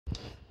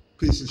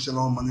Peace and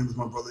shalom. My name is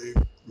my brother.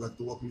 I'd like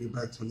to welcome you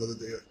back to another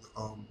day at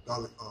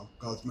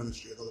God's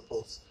ministry, another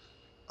post.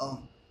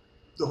 Um,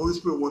 the Holy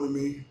Spirit wanted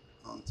me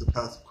to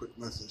pass a quick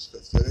message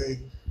because today,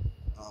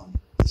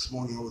 this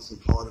morning, I was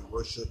hard in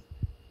worship.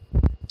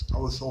 I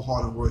was so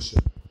hard in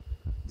worship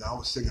that I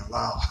was singing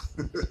loud,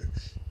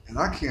 and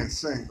I can't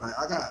sing. Like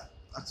I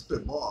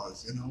spit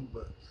bars,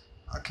 but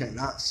I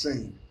cannot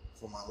sing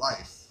for my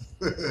life.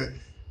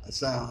 I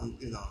sound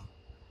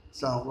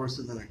worse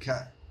than a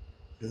cat,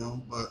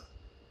 But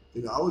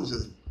I was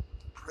just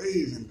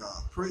praising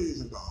God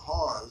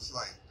hard. It's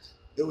like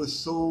it was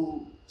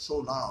so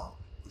loud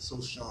and so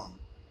strong.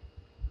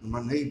 And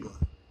my neighbor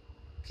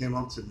came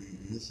up to me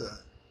and he said,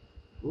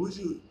 What was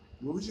you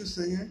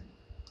singing?"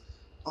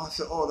 I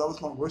said, "Oh, that was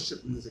my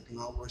worship music, and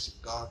I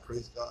worship God,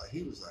 praise God."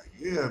 He was like,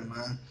 "Yeah,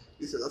 man."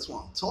 He said, "That's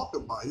what I'm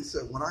talking about." He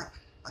said, "When I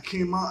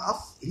came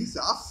out, he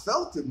said, I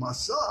felt it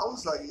myself." I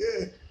was like,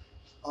 "Yeah."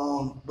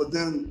 But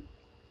then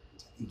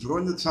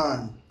during the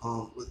time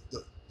with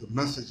the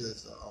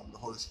messages, the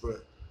Holy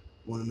Spirit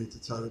wanted me to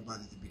tell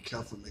everybody to be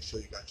careful, make sure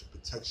you got your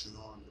protection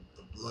on,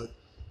 the blood,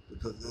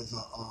 because there's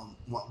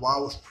while I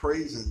was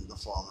praising the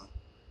Father,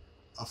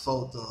 I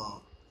felt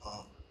a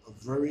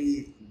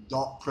very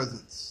dark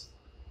presence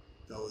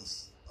that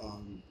was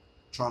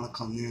trying to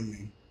come near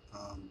me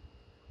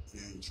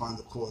and trying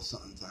to cause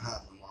something to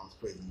happen while I was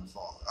praising the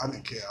Father. I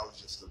didn't care. I was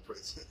just still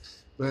praising.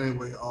 But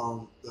anyway,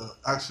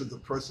 the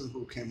person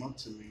who came up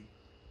to me,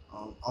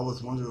 I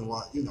was wondering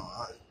why,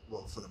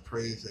 for the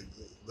praise, they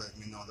let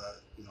me know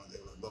that, they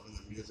were loving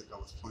the music I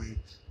was playing.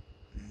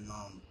 And,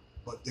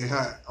 but they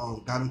had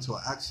got into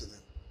an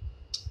accident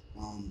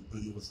and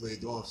it was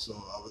laid off. So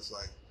I was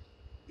like,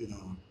 the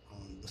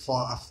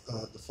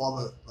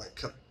father like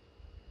kept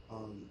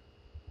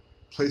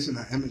placing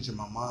that image in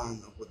my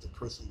mind of what the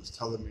person was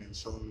telling me and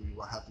showing me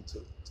what happened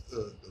to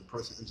the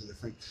person injured their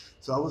finger.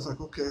 So I was like,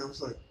 okay.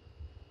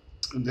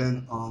 And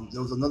then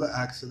there was another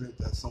accident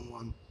that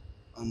someone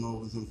I know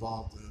was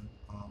involved in,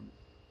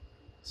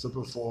 slip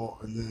and fall,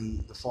 and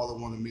then the father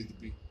wanted me to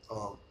be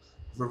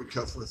very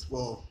careful as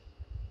well.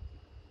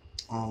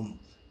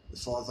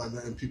 As far as I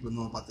letting people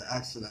know about the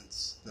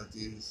accidents that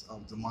these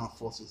demonic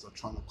forces are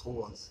trying to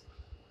cause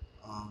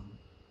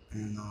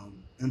in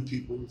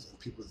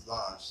people's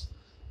lives.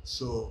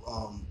 So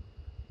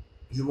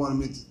he wanted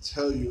me to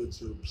tell you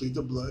to plead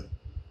the blood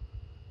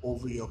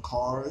over your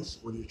cars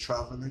when you're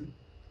traveling,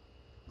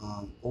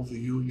 over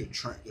you, your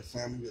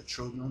family, your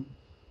children,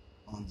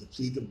 to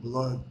plead the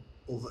blood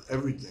over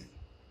everything.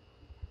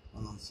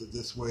 So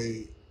this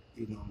way,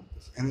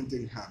 if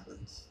anything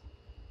happens,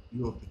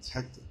 you are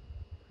protected,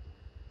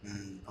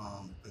 and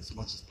as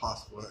much as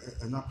possible.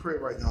 And I pray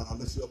right now, I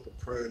lift you up a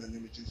prayer in the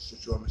name of Jesus,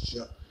 Yeshua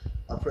HaMashiach.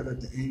 I pray that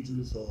the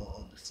angels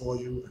are before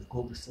you and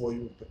go before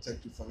you and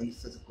protect you from any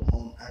physical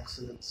harm,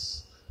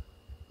 accidents,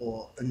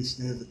 or any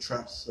snares or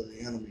traps of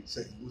the enemy,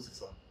 Satan,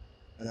 Lucifer.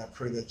 And I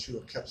pray that you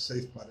are kept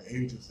safe by the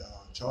angels that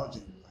are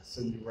charging you. I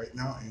send you right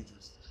now,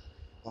 angels.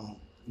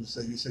 You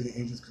send your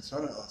angels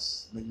concerning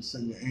us. May you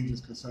send your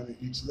angels concerning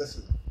each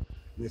listener,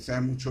 your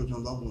family,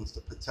 children, loved ones,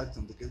 to protect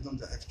them, to give them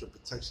the extra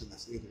protection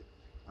that's needed.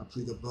 I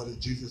plead the blood of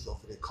Jesus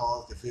over their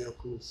cars, their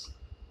vehicles,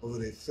 over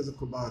their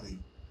physical body,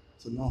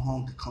 so no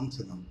harm can come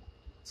to them.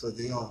 So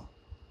they are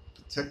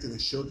protected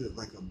and shielded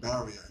like a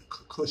barrier and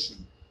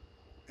cushion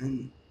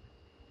in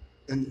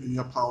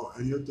your power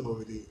and your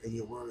authority and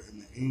your word,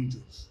 and the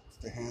angels,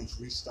 with their hands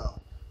reached out,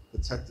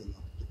 protecting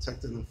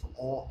them from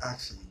all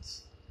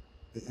accidents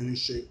in any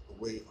shape or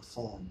way or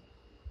form.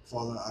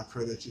 Father, I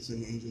pray that you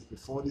send the angels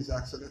before these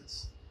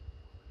accidents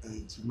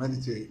and to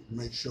meditate,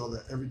 make sure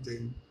that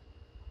everything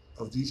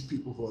of these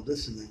people who are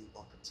listening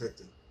are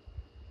protected.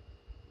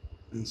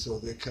 And so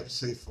they're kept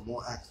safe from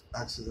all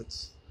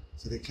accidents,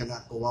 so they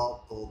cannot go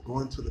out or go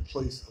into the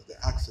place of the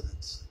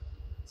accidents.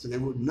 So they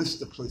would miss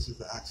the places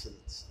of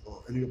accidents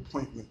or any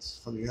appointments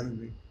from the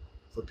enemy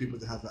for people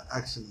to have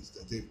accidents,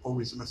 that they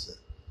always miss it.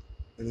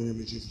 In the name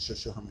of Jesus,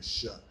 Yeshua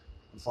HaMashiach.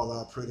 And Father,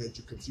 I pray that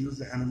you confuse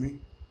the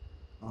enemy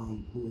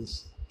who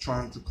is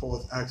trying to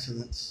cause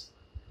accidents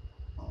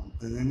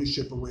in any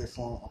shape or way or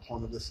form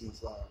upon the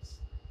listeners' lives.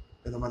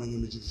 In the mighty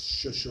name of Jesus,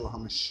 Yeshua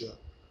HaMashiach.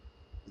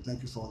 And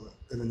thank you, Father.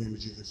 In the name of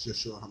Jesus,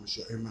 Yeshua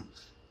HaMashiach. Amen.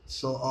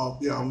 So,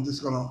 I'm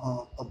just going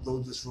to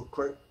upload this real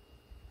quick.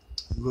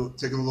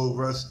 Taking a little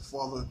rest.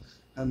 Father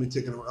had me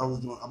taking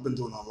I've been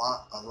doing a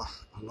lot. Father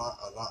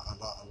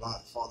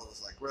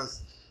was like,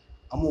 rest.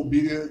 I'm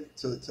obedient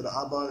to the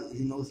Abba.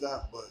 He knows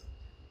that. But,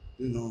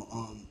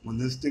 when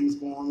this thing's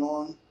going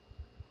on,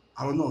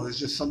 I don't know. It's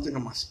just something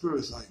in my spirit.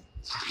 It's like,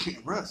 I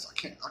can't rest.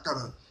 I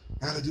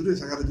gotta do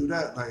this. I gotta do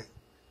that. Like,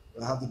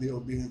 I have to be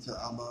obedient to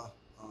Abba.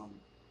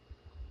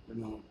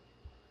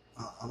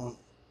 I don't,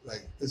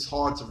 like, it's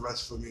hard to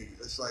rest for me.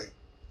 It's like,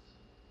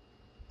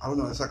 I don't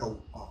know, it's like a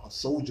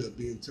soldier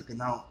being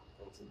taken out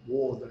of a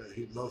war that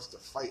he loves to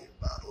fight a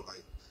battle.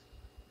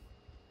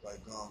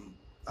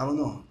 I don't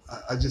know.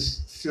 I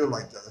just feel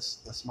like that.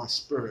 That's my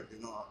spirit.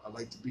 I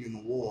like to be in the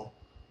war,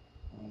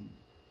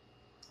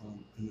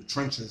 in the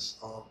trenches.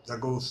 That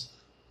goes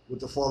what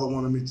the Father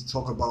wanted me to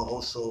talk about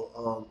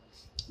also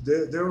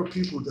there are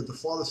people that the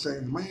Father's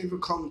saying might even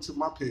come to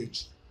my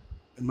page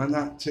and might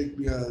not take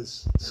me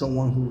as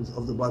someone who's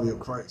of the body of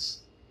Christ.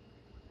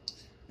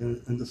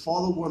 And the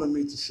Father wanted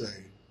me to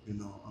say,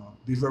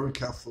 be very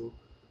careful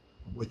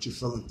what you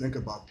feel and think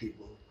about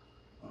people,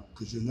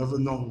 because you never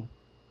know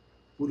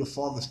who the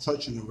Father's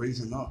touching and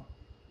raising up.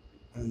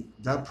 And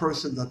that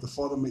person that the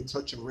Father may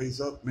touch and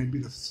raise up may be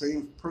the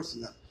same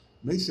person that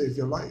may save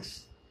your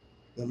life,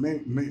 that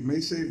may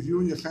save you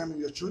and your family,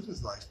 your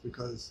children's life,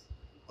 because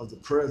of the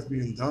prayers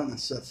being done and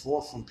set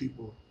forth from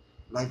people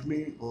like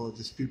me, or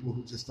just people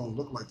who just don't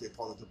look like they're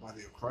part of the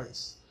body of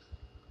Christ.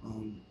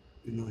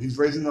 He's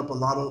raising up a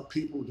lot of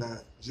people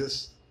that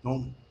just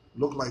don't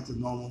look like the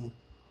normal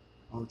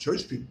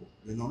church people,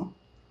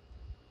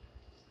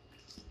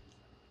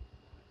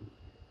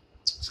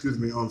 Excuse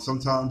me.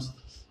 Sometimes,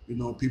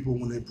 people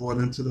when they brought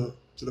into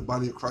the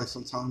body of Christ,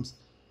 sometimes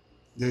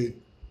they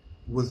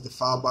was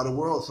defiled by the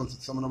world.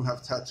 Some of them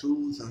have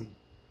tattoos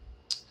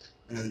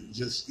and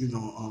just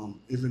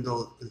even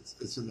though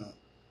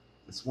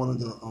it's one of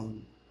the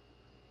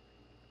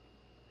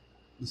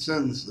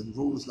sins and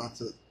rules not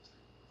to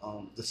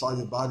defile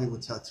your body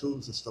with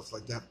tattoos and stuff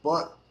like that.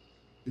 But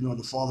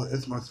the Father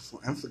is merciful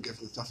and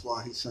forgiveness. That's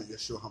why He sent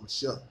Yeshua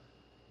HaMashiach,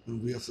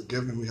 and we are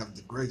forgiven. We have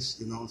the grace.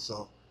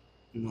 So.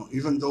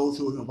 Even those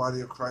who are in the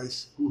body of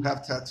Christ who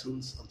have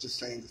tattoos, I'm just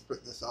saying to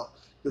put this out,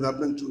 because I've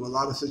been through a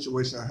lot of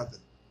situations. I had to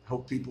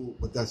help people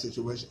with that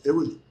situation. It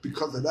was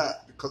because of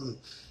that, because of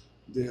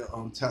their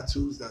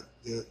tattoos that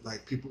they're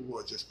like people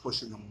were just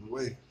pushing them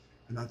away.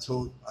 And I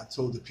told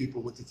the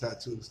people with the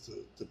tattoos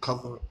to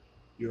cover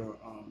your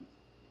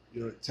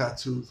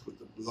tattoos with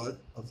the blood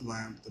of the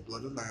Lamb, the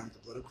blood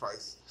of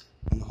Christ,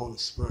 and the Holy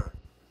Spirit.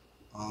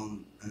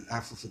 And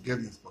ask for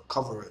forgiveness, but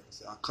cover it.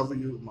 So I cover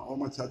you, all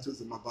my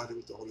tattoos in my body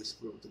with the Holy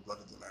Spirit, with the blood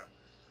of the Lamb.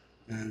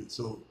 And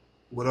so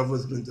whatever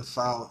has been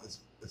defiled,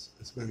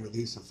 it's been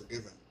released and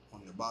forgiven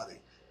on your body.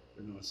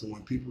 So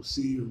when people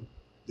see you,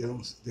 they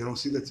don't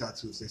see the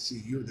tattoos. They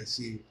see you. They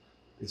see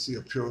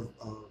a pure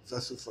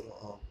vessel for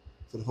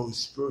the Holy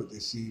Spirit. They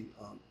see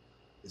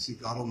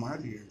God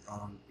Almighty,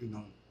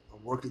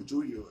 working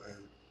through you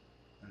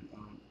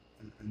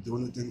and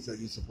doing the things that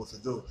you're supposed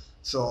to do.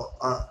 So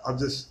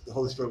the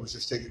Holy Spirit was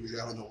just taking me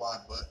there. I don't know why,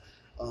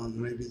 but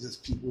maybe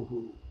just people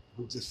who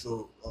just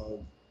feel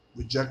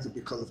rejected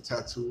because of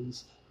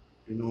tattoos.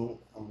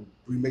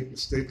 We make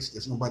mistakes.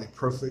 There's nobody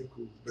perfect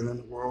who's been in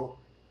the world,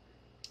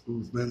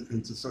 who's been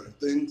into certain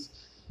things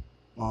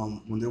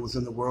when they was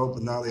in the world,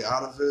 but now they're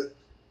out of it.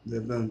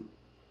 They've been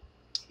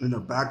in the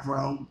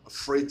background,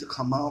 afraid to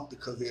come out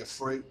because they're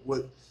afraid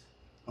what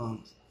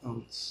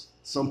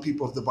some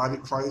people of the body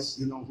of Christ,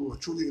 who are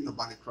truly in the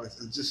body of Christ,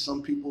 and just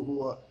some people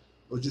who are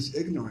just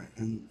ignorant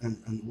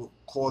and will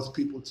cause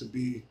people to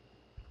be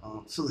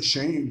feel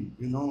ashamed.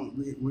 We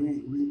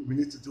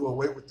need to do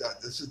away with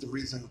that. This is the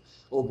reason.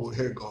 Oh boy,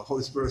 here God,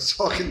 Holy Spirit's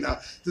talking now.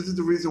 This is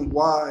the reason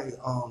why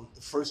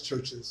the first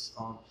churches,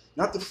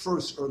 not the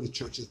first early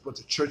churches, but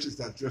the churches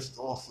that drifted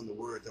off from the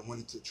word, that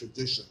went into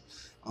tradition.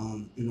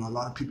 A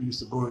lot of people used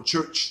to go to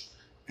church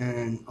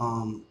and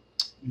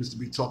used to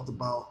be talked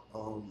about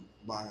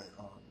by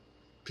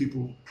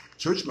people,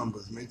 church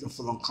members, made them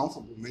feel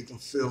uncomfortable, made them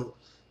feel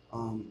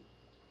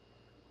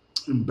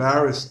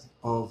embarrassed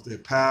of their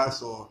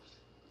past, or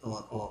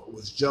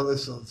was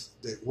jealous of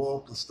their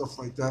walk and stuff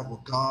like that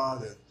with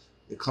God. And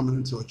they're coming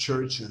into a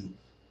church and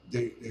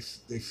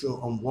they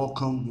feel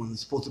unwelcome when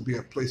it's supposed to be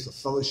a place of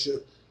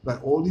fellowship.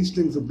 Like all these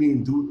things are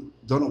being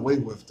done away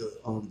with. The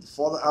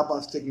Father Abba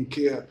is taking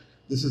care.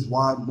 This is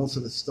why most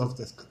of the stuff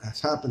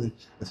that's happening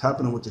is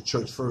happening with the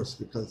church first,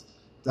 because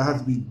that has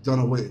to be done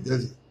away.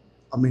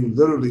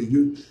 Literally,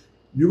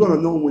 you're going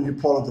to know when you're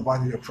part of the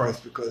body of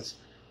Christ, because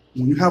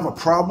when you have a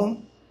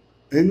problem,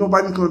 ain't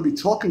nobody going to be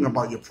talking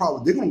about your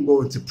problem. They're going to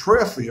go into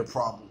prayer for your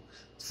problem,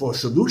 for a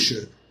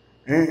solution.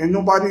 And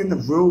nobody in the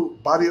real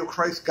body of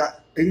Christ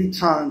got any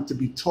time to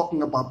be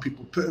talking about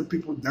people, putting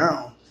people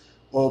down,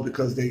 or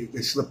because they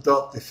slipped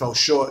up, they fell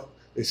short,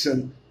 they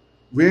sinned.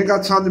 We ain't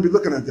got time to be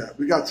looking at that.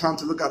 We got time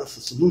to look at it for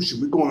solution.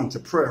 We're going into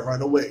prayer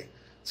right away.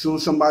 As soon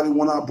as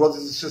one of our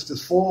brothers and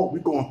sisters fall, we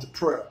go into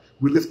prayer.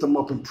 We lift them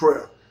up in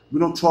prayer. We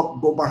don't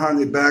go behind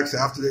their backs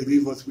after they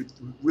leave us. We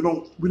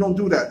don't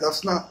do that.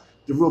 That's not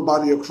the real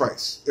body of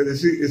Christ.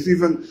 It's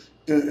even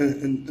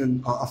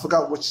in I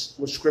forgot which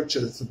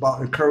scripture. It's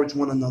about encourage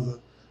one another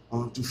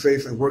through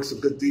faith and works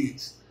of good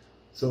deeds.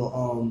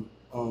 So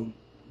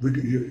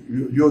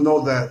you'll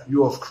know that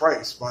you're of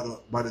Christ by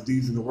the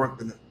deeds and the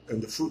work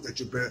and the fruit that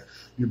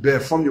you bear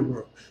from your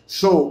work.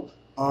 So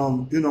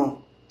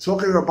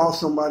talking about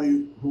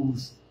somebody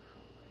who's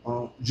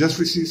just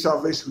received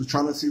salvation, who's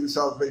trying to receive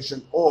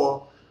salvation,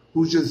 or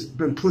who's just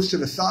been pushed to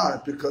the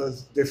side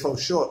because they fell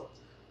short,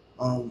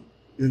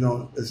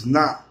 is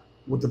not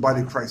what the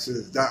body of Christ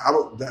is.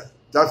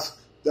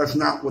 That's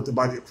not what the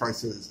body of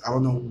Christ is. I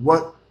don't know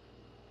what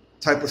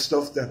type of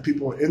stuff that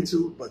people are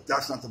into, but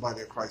that's not the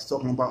body of Christ.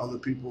 Talking about other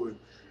people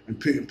and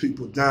putting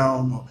people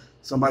down, or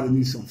somebody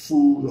needs some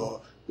food,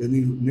 or they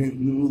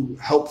need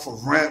help for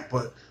rent,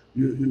 but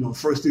You know,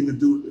 first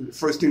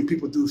thing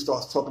people do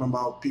starts talking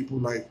about people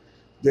like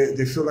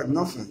they feel like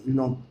nothing, you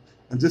know.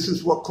 And this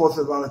is what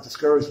causes a lot of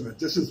discouragement.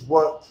 This is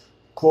what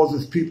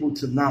causes people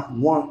to not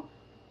want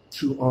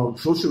to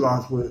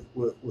socialize with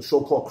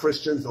so-called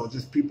Christians or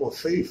just people of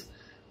faith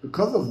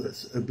because of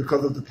this, and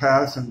because of the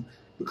past, and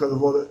because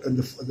of all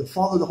the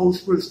Father, the Holy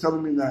Spirit is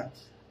telling me that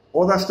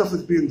all that stuff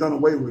is being done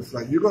away with.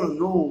 Like, you're going to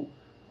know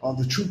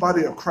the true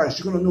body of Christ.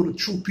 You're going to know the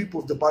true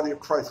people of the body of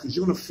Christ, because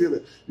you're going to feel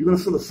it. You're going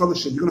to feel the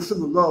fellowship. You're going to feel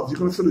the love. You're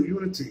going to feel the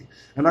unity.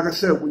 And like I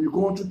said, when you're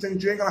going through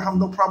things, you ain't going to have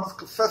no problems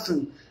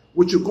confessing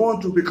what you're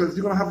going through, because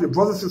you're going to have your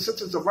brothers and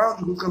sisters around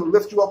you who's going to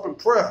lift you up in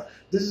prayer.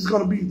 This is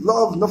going to be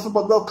love, nothing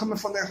but love coming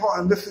from their heart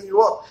and lifting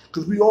you up,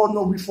 because we all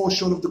know we fall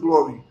short of the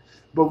glory.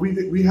 But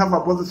we have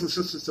our brothers and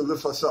sisters to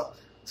lift us up.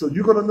 So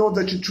you're going to know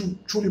that you're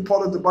truly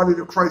part of the body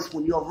of Christ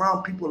when you're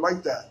around people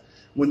like that.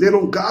 When they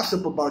don't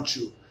gossip about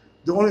you.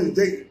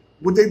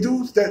 What they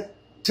do is that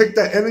take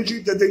that energy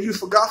that they use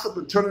for gossip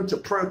and turn it into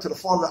prayer to the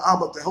Father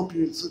Abba to help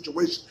you in your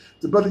situation,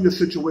 to better your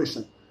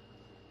situation.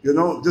 You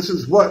know, this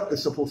is what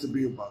it's supposed to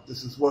be about.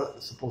 This is what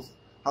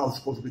how it's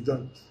supposed to be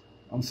done.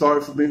 I'm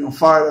sorry for being on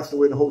fire. That's the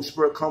way the Holy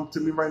Spirit comes to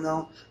me right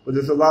now. But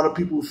there's a lot of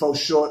people who fell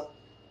short.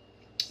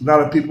 A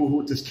lot of people who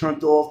were just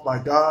turned off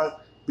by God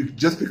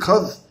just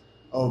because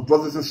of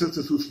brothers and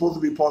sisters who are supposed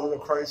to be part of the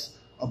Christ,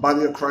 a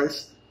body of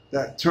Christ,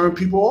 that turn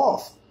people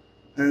off.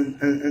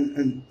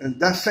 And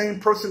that same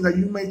person that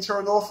you may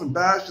turn off and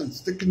bash and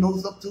stick your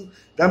nose up to,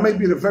 that may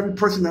be the very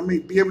person that may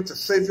be able to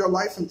save your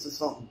life into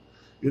something.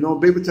 You know,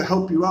 be able to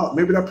help you out.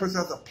 Maybe that person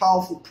has a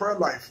powerful prayer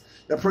life.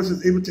 That person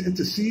is able to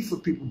intercede for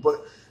people.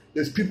 But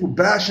there's people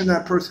bashing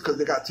that person because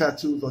they got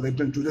tattoos or they've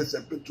been through this,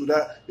 they've been through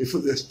that. They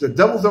feel this. The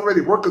devil's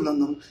already working on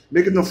them,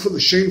 making them feel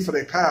ashamed for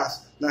their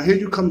past. Now here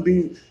you come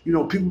being, you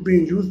know, people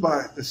being used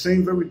by the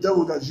same very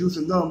devil that's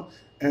using them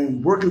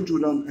and working through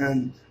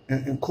them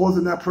and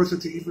causing that person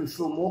to even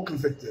feel more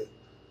convicted,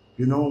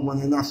 you know, when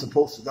they're not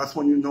supposed to. That's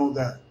when you know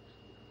that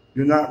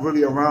you're not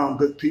really around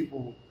good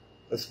people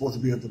that's supposed to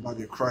be at the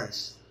body of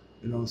Christ.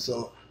 You know,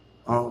 so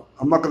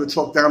I'm not going to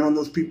talk down on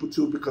those people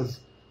too, because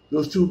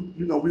those two,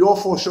 you know, we all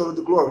fall short of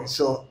the glory.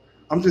 So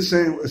I'm just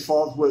saying, as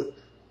far as what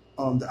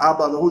the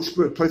Abba, the Holy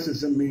Spirit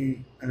places in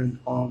me, and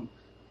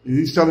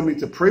He's telling me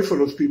to pray for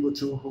those people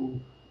too who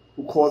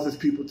causes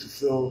people to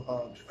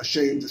feel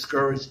ashamed,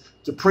 discouraged,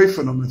 to pray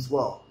for them as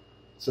well,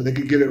 so they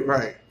could get it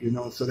right, you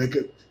know, so they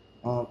could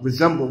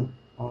resemble,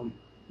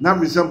 not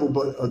resemble,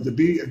 but to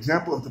be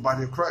example of the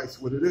body of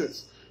Christ, what it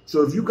is.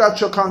 So if you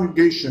got your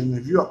congregation,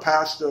 if you're a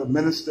pastor, a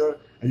minister,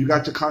 and you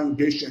got your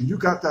congregation, and you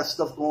got that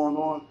stuff going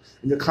on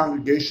in your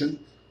congregation,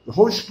 the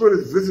Holy Spirit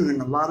is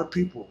visiting a lot of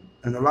people,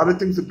 and a lot of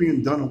things are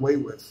being done away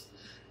with.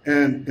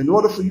 And in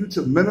order for you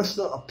to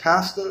minister, a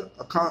pastor,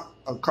 a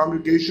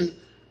congregation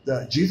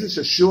that Jesus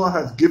Yeshua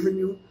has given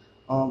you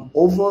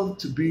over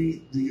to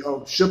be the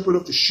shepherd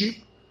of the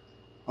sheep,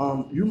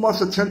 you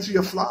must attend to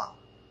your flock.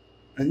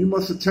 And you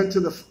must attend to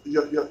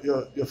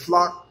your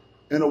flock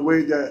in a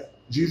way that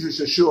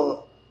Jesus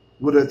Yeshua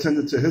would have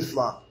attended to his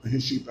flock and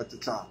his sheep at the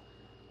time.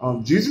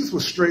 Jesus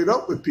was straight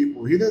up with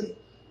people. He didn't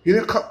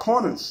cut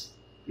corners.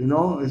 You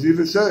know, as he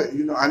even said,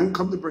 you know, I didn't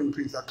come to bring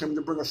peace. I came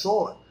to bring a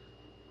sword.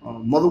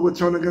 Mother would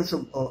turn against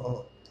a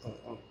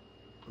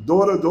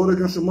daughter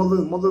against a mother,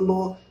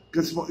 mother-in-law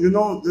against, you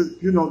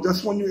know,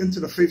 that's when you enter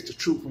the faith, the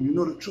truth. When you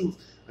know the truth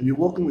and you're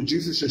walking with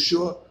Jesus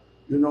Yeshua,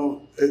 you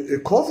know,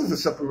 it causes a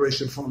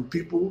separation from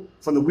people,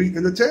 from the wheat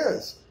and the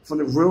tares, from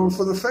the real and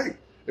from the fake.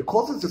 It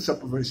causes a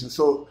separation.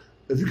 So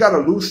if you got to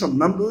lose some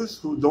members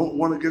who don't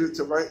want to get it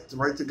to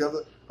right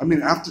together, I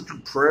mean, after through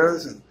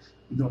prayers and,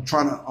 you know,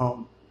 trying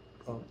to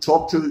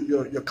talk to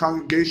your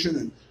congregation,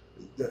 and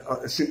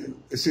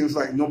it seems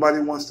like nobody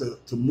wants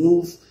to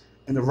move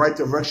in the right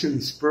direction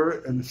in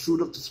spirit and the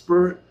fruit of the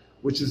Spirit,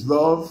 which is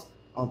love,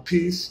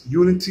 peace,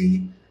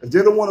 unity. If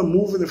they don't want to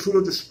move in the fruit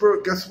of the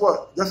Spirit, guess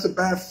what? That's a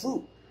bad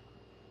fruit.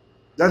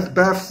 That's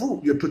bad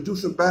fruit. You're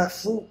producing bad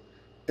fruit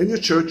in your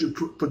church. You're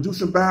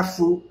producing bad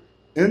fruit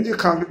in your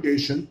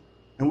congregation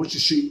and with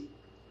your sheep,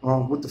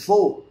 with the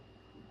fold.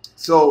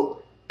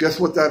 So guess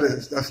what that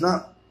is? That's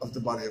not of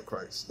the body of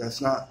Christ. That's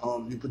not,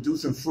 you're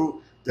producing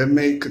fruit that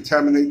may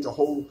contaminate the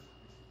whole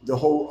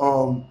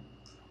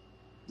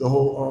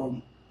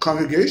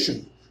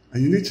congregation.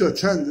 And you need to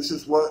attend. This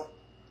is what,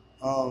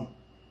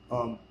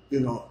 you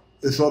know,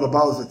 it's all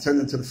about, is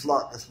attending to the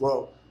flock as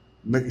well,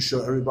 making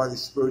sure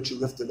everybody's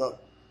spiritually lifted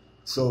up.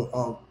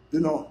 So, you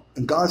know,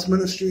 in God's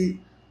ministry,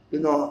 you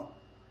know,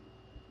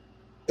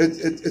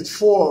 it's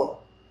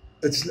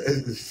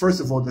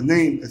first of all, the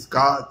name is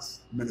God's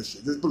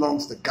ministry. This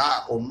belongs to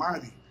God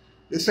Almighty.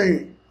 This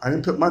ain't, I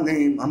didn't put my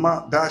name, I'm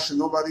not bashing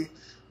nobody.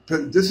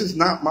 But this is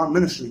not my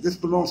ministry. This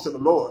belongs to the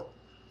Lord.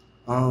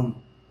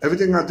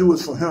 Everything I do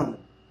is for Him.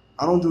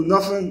 I don't do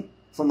nothing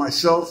for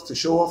myself to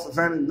show off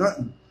advantage,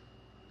 nothing.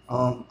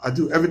 I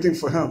do everything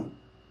for Him.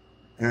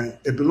 And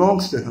it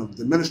belongs to Him.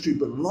 The ministry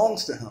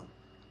belongs to Him.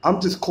 I'm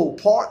just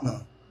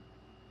co-partner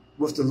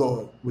with the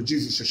Lord, with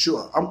Jesus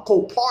Yeshua. I'm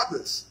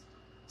co-partners.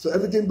 So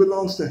everything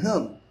belongs to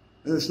Him.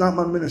 And it's not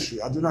my ministry.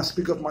 I do not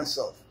speak of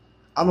myself.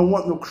 I don't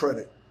want no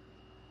credit.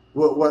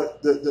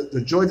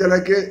 The joy that I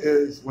get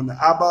is when the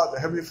Abba, the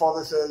Heavenly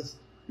Father, says,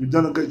 "You've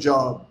done a good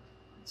job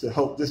to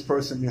help this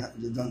person.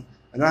 You've done,"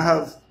 and I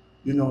have,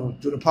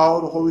 through the power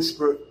of the Holy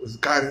Spirit, with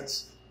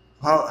guidance,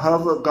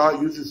 however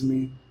God uses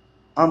me,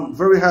 I'm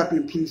very happy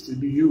and pleased to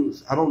be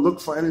used. I don't look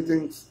for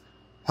anything,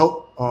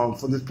 help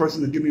for this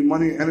person to give me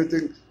money,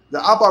 anything. The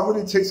Abba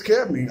really takes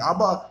care of me.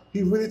 Abba,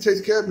 he really takes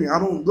care of me. I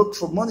don't look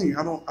for money.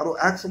 I don't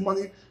ask for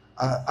money.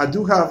 I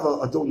do have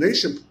a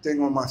donation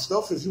thing on my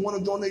stuff. If you want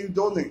to donate, you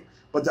donate.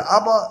 But the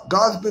Abba,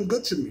 God's been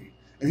good to me,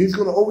 and He's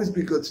going to always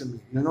be good to me.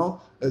 And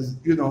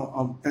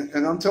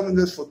I'm telling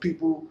this for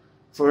people.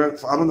 For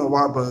I don't know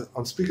why, but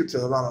I'm speaking to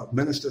a lot of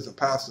ministers and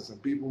pastors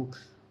and people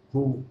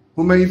who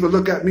may even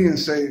look at me and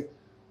say,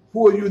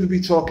 "Who are you to be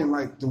talking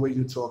like the way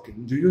you're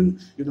talking?"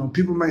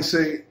 People may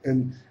say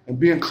and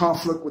be in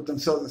conflict with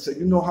themselves and say,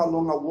 "You know how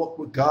long I walked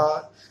with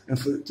God, and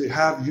to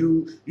have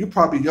you're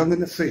probably young in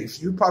the faith.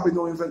 You probably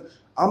don't even."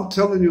 I'm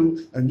telling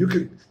you, and you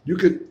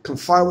could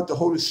confide with the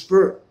Holy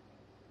Spirit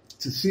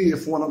to see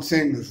if what I'm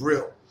saying is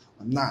real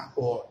or not,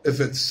 or if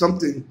it's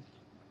something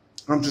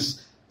I'm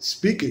just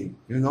speaking.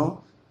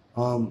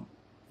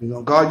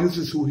 God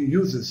uses who He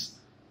uses,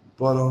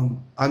 but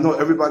I know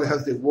everybody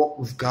has their walk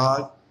with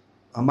God.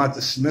 I'm not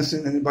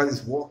dismissing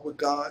anybody's walk with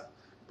God,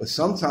 but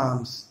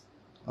sometimes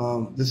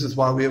this is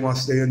why we want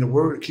to stay in the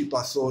Word, keep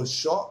our swords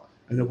sharp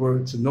in the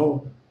Word, to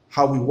know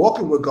how we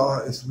walking with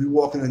God is we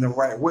walking in the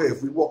right way.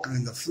 If we walking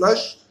in the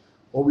flesh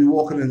or we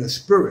walking in the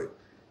Spirit,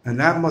 and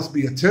that must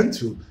be attended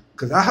to,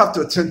 because I have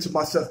to attend to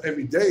myself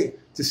every day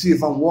to see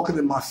if I'm walking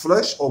in my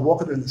flesh or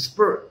walking in the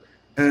Spirit.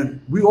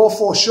 And we all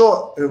fall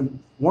short. And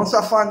once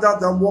I find out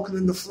that I'm walking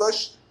in the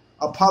flesh,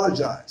 I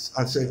apologize.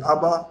 I say,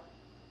 "Abba,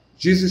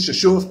 Jesus,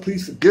 Yeshua,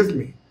 please forgive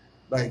me.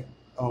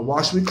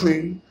 Wash me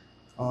clean.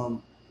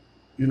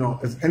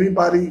 If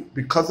anybody,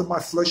 because of my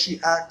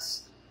fleshy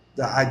acts,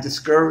 that I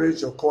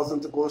discourage or cause them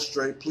to go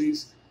astray,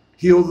 please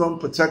heal them,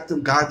 protect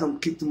them, guide them,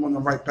 keep them on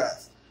the right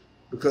path.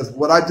 Because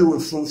what I do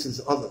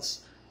influences others.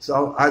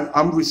 So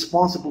I'm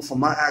responsible for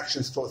my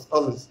actions towards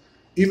others,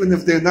 even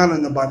if they're not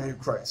in the body of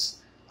Christ.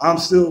 I'm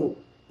still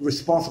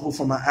responsible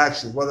for my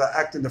actions, whether I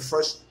act in the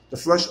flesh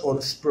or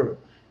the Spirit.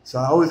 So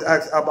I always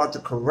ask Abba to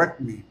correct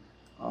me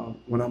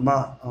when I'm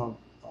not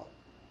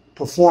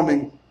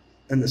performing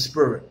in the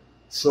Spirit.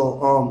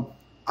 So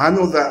I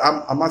know that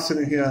I'm not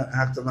sitting here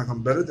acting like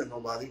I'm better than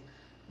nobody.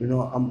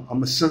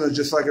 I'm a sinner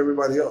just like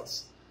everybody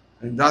else.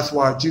 And that's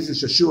why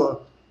Jesus, Yeshua,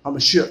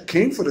 HaMashiach,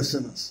 came for the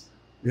sinners.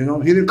 He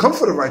didn't come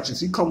for the righteous.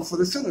 He come for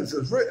the sinners.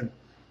 It's written.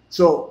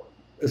 So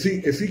if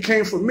he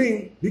came for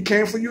me, He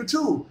came for you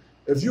too.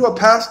 If you're a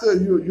pastor,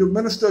 you're a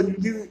minister,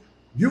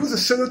 you was a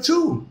sinner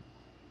too.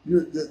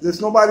 There's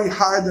nobody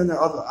higher than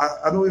the other.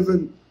 I don't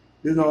even,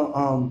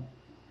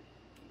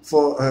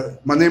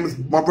 my name is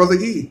my brother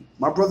E.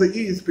 My brother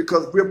E is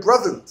because we're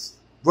brothers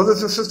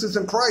and sisters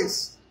in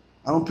Christ.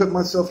 I don't put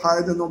myself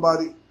higher than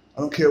nobody.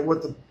 I don't care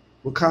what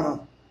kind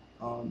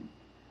of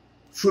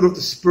fruit of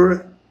the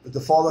Spirit that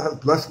the Father has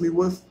blessed me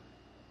with.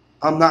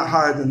 I'm not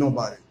higher than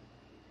nobody.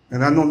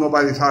 And I know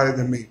nobody's higher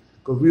than me,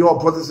 because we all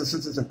brothers and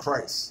sisters in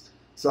Christ.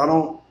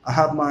 So I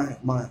have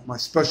my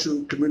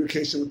special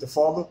communication with the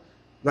Father,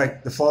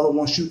 like the Father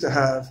wants you to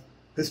have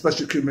His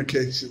special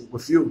communication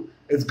with you.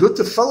 It's good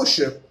to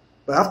fellowship,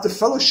 but after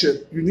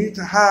fellowship, you need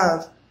to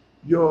have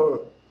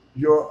your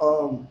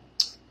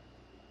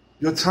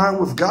time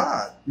with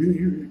God.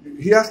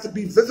 He has to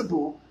be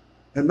visible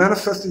and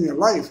manifest in your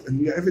life, in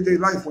your everyday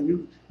life. When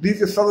you leave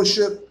your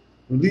fellowship,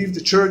 you leave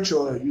the church,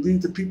 or you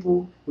leave the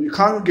people who you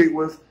congregate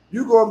with,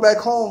 you're going back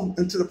home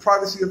into the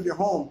privacy of your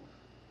home.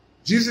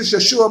 Jesus,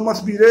 Yeshua,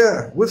 must be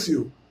there with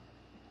you.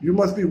 You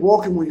must be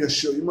walking with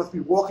Yeshua. You must be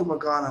walking with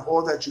God in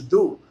all that you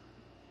do.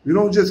 You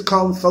don't just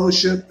come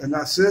fellowship and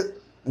that's it,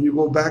 and you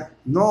go back.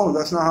 No,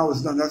 that's not how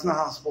it's done. That's not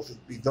how it's supposed to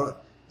be done.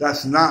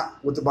 That's not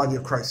what the body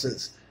of Christ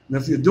is. And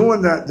if you're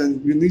doing that,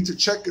 then you need to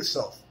check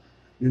yourself,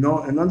 and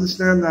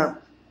understand that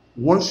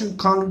once you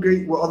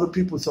congregate with other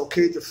people, it's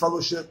okay to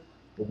fellowship.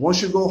 But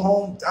once you go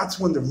home, that's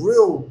when the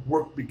real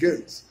work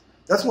begins.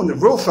 That's when the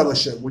real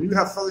fellowship, when you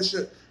have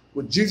fellowship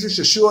with Jesus,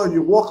 Yeshua, and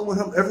you're walking with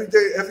Him every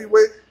day, every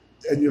way,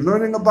 and you're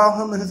learning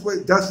about Him and His way,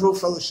 that's real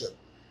fellowship.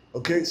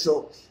 Okay,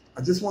 so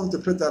I just wanted to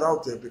put that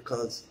out there,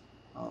 because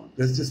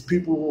there's just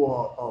people who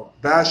are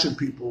bashing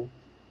people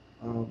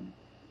and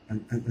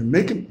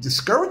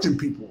discouraging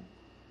people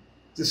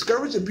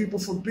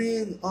for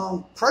being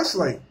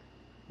Christ-like,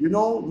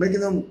 making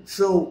them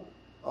feel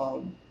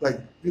like,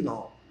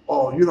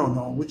 oh, you don't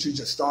know what you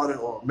just started,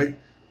 or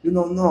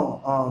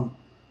no.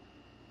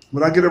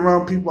 When I get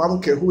around people, I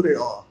don't care who they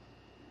are.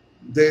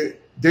 They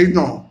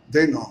know,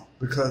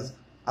 because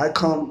I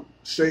come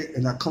straight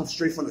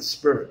from the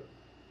Spirit.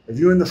 If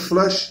you're in the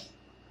flesh,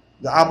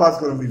 the Abba's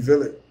going to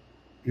reveal it,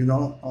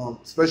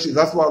 especially,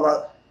 that's why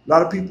a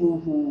lot of people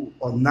who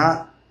are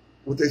not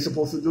what they're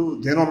supposed to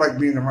do, they don't like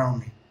being around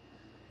me.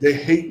 They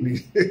hate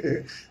me.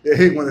 They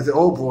hate when they say,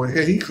 "Oh boy,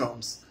 here he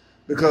comes."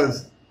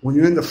 Because when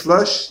you're in the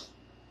flesh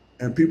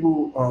and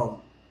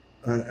people,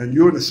 and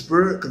you're in the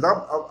Spirit, because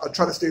I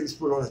try to stay in the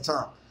Spirit all the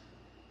time.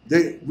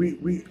 they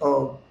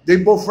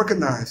both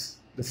recognize,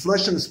 the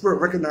flesh and the spirit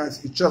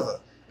recognize each other,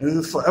 and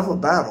it's a forever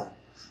battle.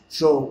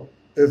 So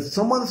if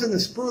someone's in the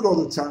spirit all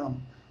the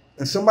time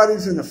and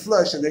somebody's in the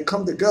flesh and they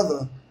come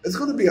together, it's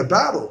going to be a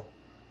battle,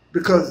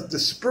 because the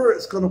spirit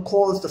is going to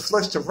cause the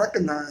flesh to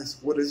recognize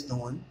what it's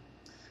doing,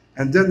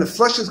 and then the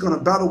flesh is going to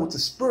battle with the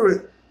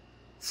spirit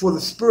for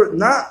the spirit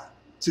not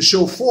to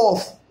show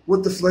forth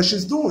what the flesh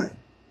is doing.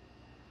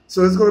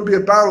 So there's going to be a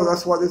battle.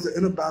 That's why there's an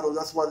inner battle.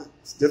 That's why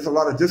there's a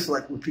lot of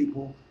dislike with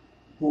people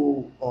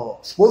who are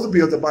supposed to be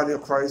of the body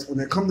of Christ. When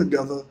they come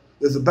together,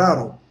 there's a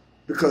battle,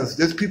 because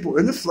there's people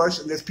in the flesh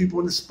and there's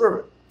people in the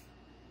spirit.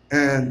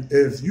 And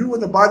if you're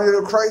in the body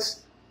of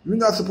Christ, you're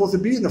not supposed to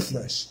be in the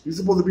flesh. You're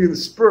supposed to be in the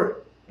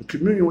spirit, in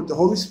communion with the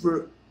Holy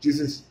Spirit,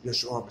 Jesus,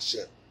 Yeshua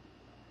HaMashiach.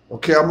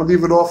 Okay, I'm going to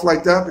leave it off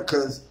like that,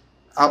 because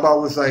Abba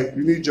was like,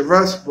 you need your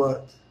rest,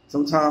 but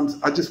sometimes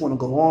I just want to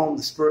go on.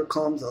 The spirit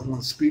comes, I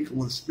want to speak,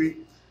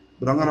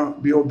 but I'm going to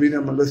be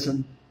obedient and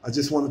listen. I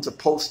just wanted to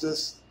post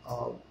this,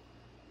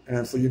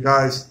 and for you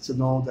guys to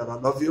know that I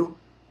love you.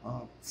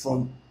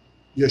 From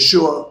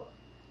Yeshua,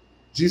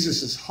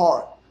 Jesus'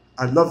 heart,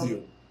 I love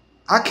you.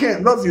 I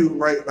can't love you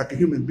right like a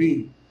human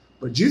being,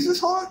 but Jesus'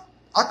 heart,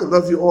 I could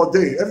love you all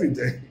day, every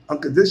day,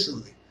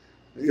 unconditionally.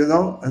 You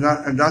know,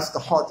 and that's the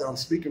heart that I'm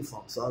speaking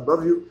from. So I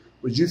love you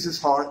with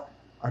Jesus' heart.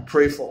 I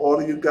pray for all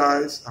of you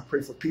guys. I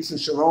pray for peace and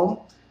shalom,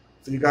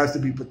 for you guys to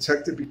be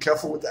protected. Be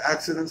careful with the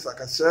accidents.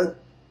 Like I said,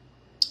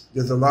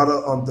 there's a lot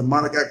of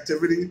demonic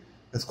activity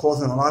that's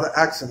causing a lot of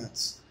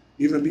accidents.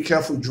 Even be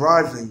careful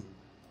driving.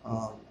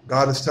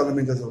 God is telling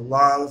me there's a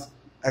lot of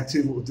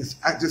activity with this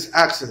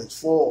accidents,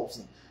 falls,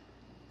 and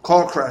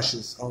car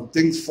crashes,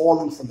 things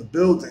falling from the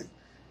building,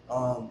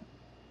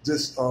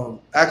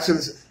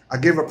 accidents. I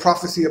gave a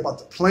prophecy about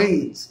the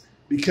planes.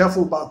 Be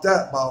careful about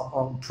that.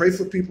 Pray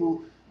for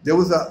people. There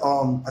was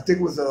I think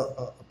it was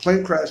a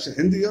plane crash in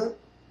India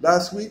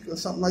last week or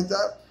something like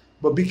that.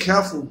 But be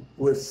careful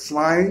with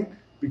flying,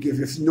 because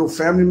if you know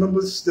family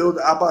members still,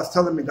 the Abba is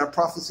telling me that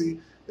prophecy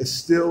is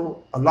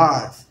still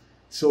alive.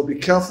 So be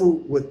careful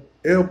with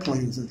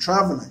airplanes and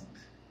traveling,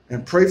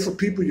 and pray for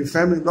people, your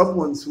family, loved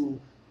ones who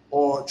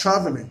are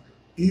traveling.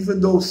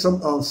 Even though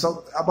some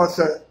Abba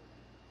said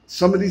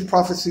some of these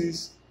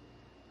prophecies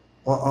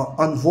are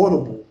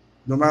unavoidable,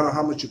 no matter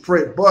how much you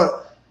pray,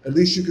 but at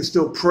least you can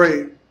still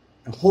pray,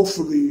 and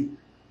hopefully,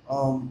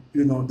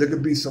 there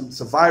could be some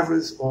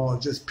survivors, or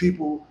just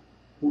people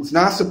who's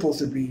not supposed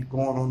to be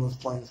going on those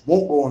planes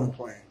won't go on the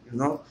plane.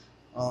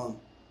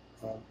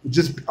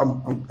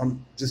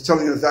 I'm just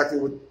telling you exactly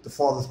what the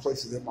Father's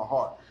places in my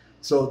heart.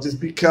 So just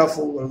be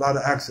careful with a lot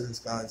of accidents,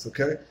 guys.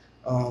 Okay.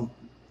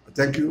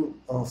 Thank you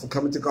for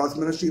coming to God's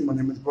ministry. My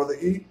name is Brother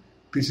E.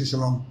 Peace and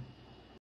shalom.